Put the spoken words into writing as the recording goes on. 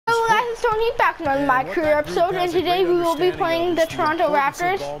it's Tony back on MyCareer episode, and today we will be playing the Toronto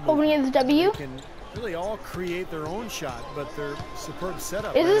Raptors, hoping to get the W. Can really all create their own shot, but their superb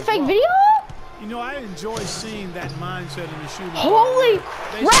setup. Is this a fake video? You know, I enjoy seeing that mindset in the shooting. Holy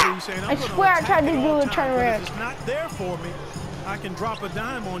crap! Saying, I swear I tried to do a turnaround. If it's not there for me, I can drop a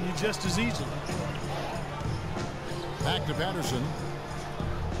dime on you just as easily. Back to Patterson.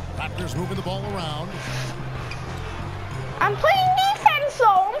 Raptors moving the ball around. I'm playing defense,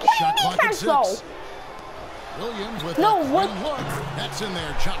 though. I'm playing defense, though. Williams with no, what? Look. That's in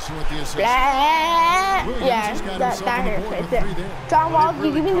there. Johnson with the assist. Yeah, that hurts right there. John Wall,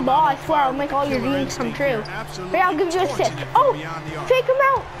 you give me the ball, I swear I'll make all your dreams come true. But I'll give you a assist. Oh, take him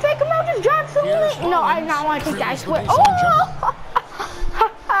out. Take him out. Just Johnson. No, I do not want to take that. I swear. Oh!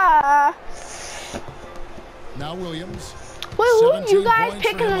 Now Williams. Wait, who did you guys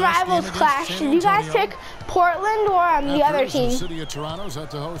pick in the Rivals Clash? Did you guys pick Portland or the other team? The city of Toronto set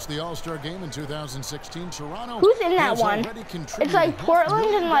to host the All-Star game in 2016. Toronto. Who's in that one? It's like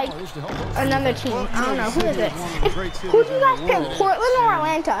Portland and like another team. I don't know. Who is it? Who did you guys pick? Portland or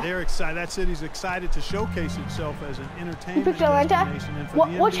Atlanta? They're excited. That city's excited to showcase itself as an entertainment. You picked Atlanta?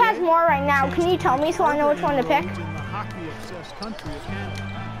 Which has more right now? Can you tell me so I know which one to pick? In the hockey-obsessed country of Canada.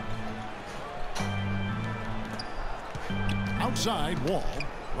 Outside, Wall,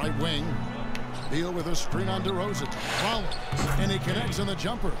 right wing. Deal with a screen on DeRozan. Rollins, and he connects on the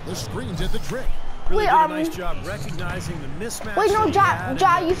jumper. The screen's at the trick. Really did a nice job recognizing the mismatch. Wait, no,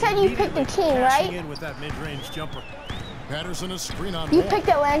 Ja, you said you picked the team, right? In with that mid-range jumper. Patterson, a screen on You Wall. picked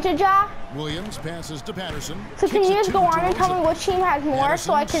Atlanta, Ja? Williams passes to Patterson. So can you just go on and tell me which team has more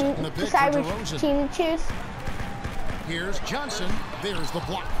so I can decide which team to choose? Here's Johnson. There's the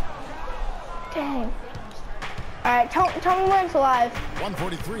block. Dang. Alright, tell me when it's live.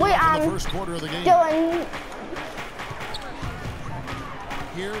 1:43 Wait, in the first quarter of the game. Dylan.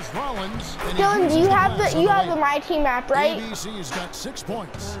 Here's Rollins. Dylan, you have the My Team app, right? ABC's got 6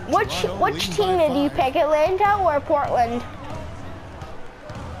 points. Which team did you pick, Atlanta or Portland?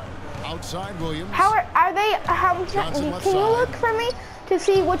 Outside Williams. Can you look for me to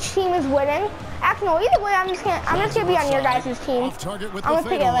see which team is winning? Actually, no, either way, I'm just gonna be on your guys' team. I'm gonna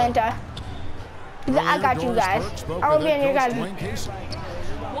pick Atlanta. I got you guys. I will be on your guys.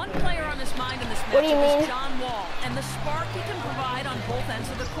 One player on his mind in this What do you mean? is John Wall and the spark he can provide on both ends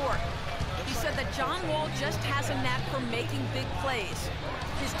of the court. He said that John Wall just has a knack for making big plays.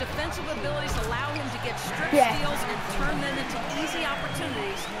 His defensive abilities allow him to get strip steals and turn them into easy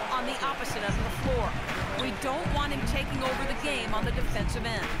opportunities on the opposite end of the floor. We don't want him taking over the game on the defensive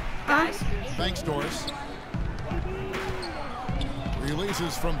end. Guys? Thanks, Doris.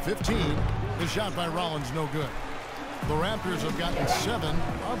 Releases from 15. The shot by Rollins, no good. The Raptors have gotten 7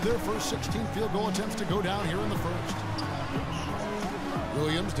 of their first 16 field goal attempts to go down here in the first.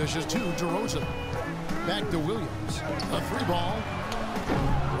 Williams dishes to DeRozan. Back to Williams. A 3-ball.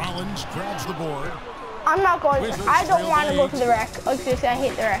 Rollins grabs the board. I'm not going to. I don't want to go to the rec. Like seriously, I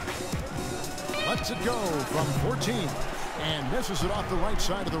hate the rec. Lets it go from 14 and misses it off the right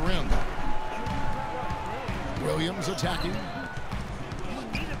side of the rim. Williams attacking.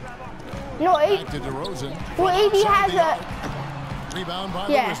 No, Back to DeRozan. Well, AD has a rebound by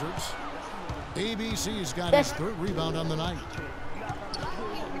the Wizards. ABC's got his 3rd rebound on the night.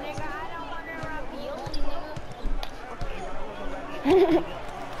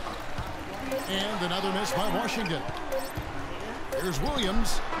 And another miss by Washington. Here's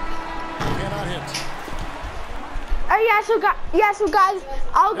Williams. Cannot hit. So guys,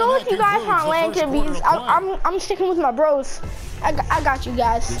 I'll go with you guys for Atlanta because I'm sticking with my bros. I got you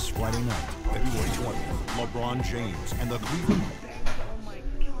guys. This Friday night, February 20th, LeBron James and the Cleveland.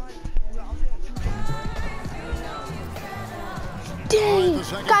 Dang,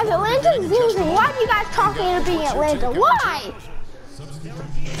 guys, Atlanta's losing. Why are you guys talking to being Atlanta? Why?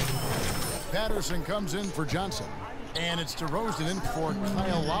 Patterson comes in for Johnson, and it's DeRozan in for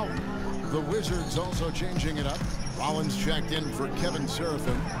Kyle Lowry. The Wizards also changing it up. Rollins checked in for Kevin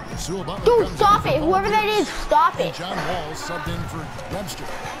Seraphin. Dude, stop it. Whoever that is, stop it. John Wall subbed in for Webster.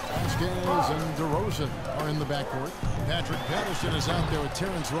 Vasquez and DeRozan are in the backcourt. Patrick Patterson is out there with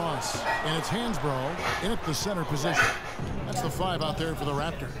Terrence Ross. And it's Hansbrough in at the center position. That's the 5 out there for the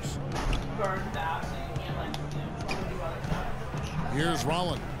Raptors. Here's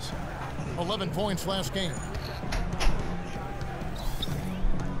Rollins. 11 points last game.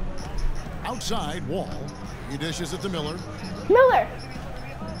 Outside, Wall. He dishes it to Miller. Miller.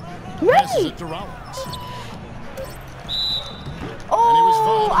 Passes it to Rollins.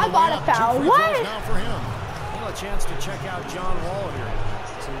 Oh, I got a foul. What? Now for him. Well, a chance to check out John Wall here.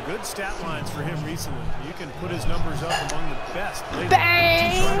 Some good stat lines for him recently. You can put his numbers up among the best.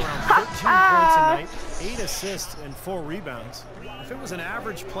 Bang! 8 assists and 4 rebounds. If it was an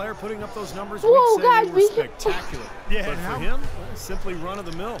average player putting up those numbers, Whoa, we'd say guys, they were spectacular. Yeah, But for him, simply run of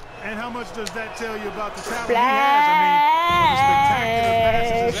the mill. And how much does that tell you about the talent he has? I mean, for the spectacular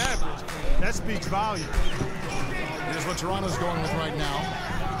passes is average. That speaks volume. Here's what Toronto's going with right now.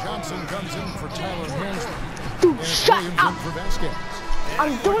 Johnson comes in for Tyler Hansel. Dude, And shut Williams up. in for Vasquez.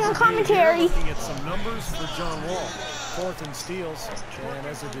 I'm doing a commentary. Looking at some numbers for John Wall. 4th in steals, and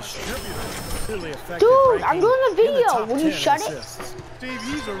as a distributor, really effective. Dude, I'm doing a in the video. top Will you 10 shut it? assists. Steve,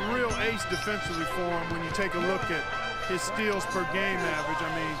 he's a real ace defensively for him when you take a look at his steals per game average.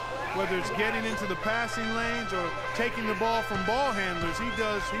 I mean, whether it's getting into the passing lanes or taking the ball from ball handlers, he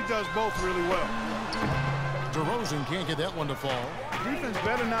does both really well. DeRozan can't get that one to fall. Defense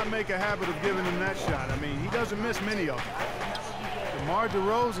better not make a habit of giving him that shot. I mean, he doesn't miss many of them. DeMar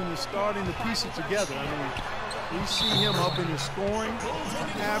DeRozan is starting to piece it together. I mean, we see him up in his scoring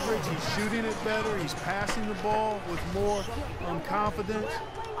average. He's shooting it better. He's passing the ball with more confidence.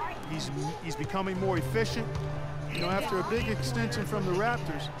 He's becoming more efficient. You know, after a big extension from the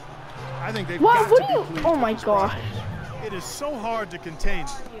Raptors, I think they've got to be pleased. Oh my gosh. It is so hard to contain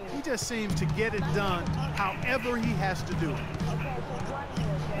him. He just seems to get it done however he has to do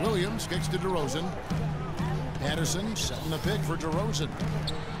it. Williams kicks to DeRozan. Patterson setting the pick for DeRozan.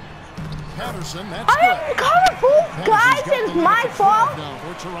 Patterson, that's I good. didn't cover, fool. Guys, it's my fault. Now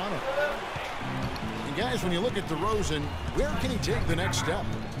for Toronto. And guys, when you look at DeRozan, where can he take the next step?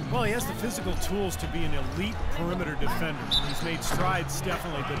 Well, he has the physical tools to be an elite perimeter defender. He's made strides,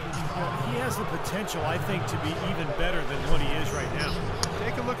 definitely, but he has the potential, I think, to be even better than what he is right now.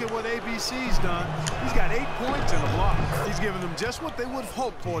 Take a look at what ABC's done. He's got 8 points and a block. He's given them just what they would have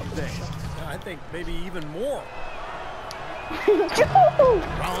hoped for today. I think maybe even more.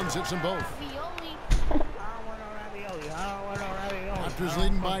 Rollins hits them both. Raptors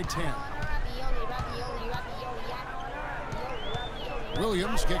leading by 10.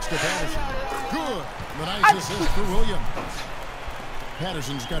 Williams kicks to Patterson. Good. The nice assist for Williams.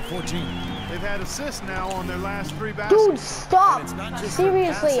 Patterson's got 14. They've had assists now on their last 3 baskets. Dude, stop.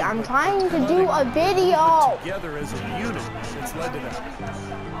 Seriously, I'm trying to do a video. Together as a unit, it's led to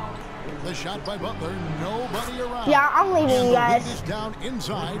that. The shot by Butler, nobody around. Yeah, I'm leaving, And you the guys. lead is down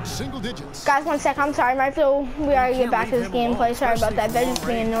inside single digits. Guys, 1 sec. I'm sorry. We gotta get back to this gameplay. Sorry about that. They're just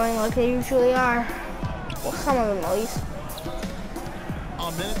being annoying like they usually are. Well, some of them at least.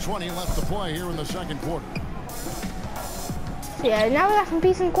 A minute 20 left to play here in the second quarter. Yeah, now we got some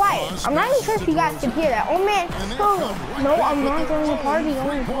peace and quiet. I'm not even sure if you guys can hear that. Oh man, oh, no, I'm not throwing the party. Oh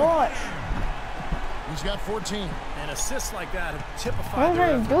my gosh. He's got 14. And assists like that have typified I'm their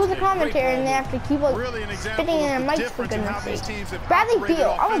trying to effort do the to get great commentary and they ball have to keep like Really an example spitting in of their the mics for difference in how goodness these sake. teams have Bradley operated Beal,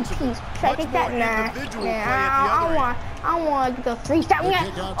 I want offensively. peace. Should I Much take that? more Nah. individual play at the other end. I want the 3 step. The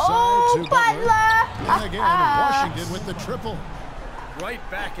kick outside Oh, to Butler. Butler! And again, Washington with the triple. right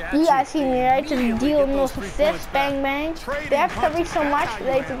back at You guys see me, right? To Immediately deal get with those those 3 assists, points back. bang bang. Trading They have to punches, reach so that's much how you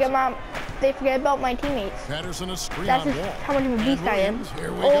they forget about my teammates. Patterson a screen That's on just Wall. how much of a beast I am. Williams,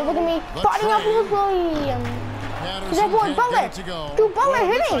 here we Oh, go. look at me, The botting up trade. with Williams. Patterson That boy can't Butler. get it to go. Dude, Butler Well, it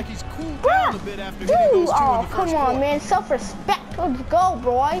looks hitting. like he's cooled Bruh. down a bit after hitting Dude, those 2 in oh, the come first on, quarter. man. Self-respect. Let's go,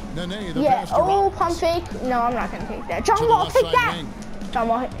 boy. Nene, the Yeah, pass to oh, Rollins. pump fake. No, I'm not going to take that. To John the Wall, left take side that. wing.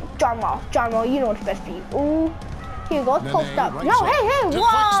 John Wall, you know what's best for you. Ooh. Here you go, Nene, post up. right No, side. hey, Deflects the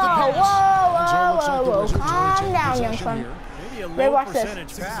whoa, pass. Lonzo looks like the whoa. Wizards are Calm taking down, young possession son. here. Maybe a Ray, low watch this.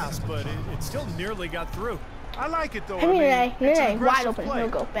 percentage pass, but it still nearly got through. I like it though. Hey, Nene, it's an Nene, wide aggressive open. play. He'll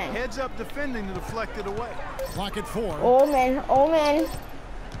go, bang. Heads up defending to deflect it away. Clock at 4. Oh, man.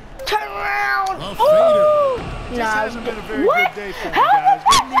 Turn around. A Oh. Just No. hasn't been a very What? good day for him, How guys. was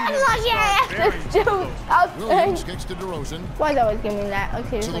They that? need him to Like, yeah, start bearing dude. Williams kicks to DeRozan. Why is always giving me that? Like,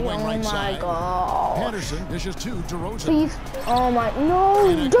 To the seriously, wing oh right my side. god. Patterson dishes to DeRozan. Please. Oh my. No,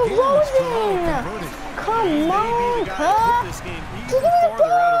 And again, it's Toronto DeRozan. converting. Come He may on, be the guy to huh? put this game Give even me the farther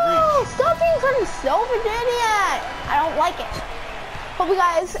out of reach. ball. Stop being such a selfish idiot. I don't like it. Hope you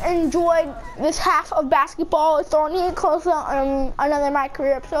guys enjoyed this half of basketball. It's throwing you closer on another My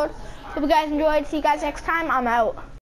Career episode. Hope you guys enjoyed. See you guys next time. I'm out.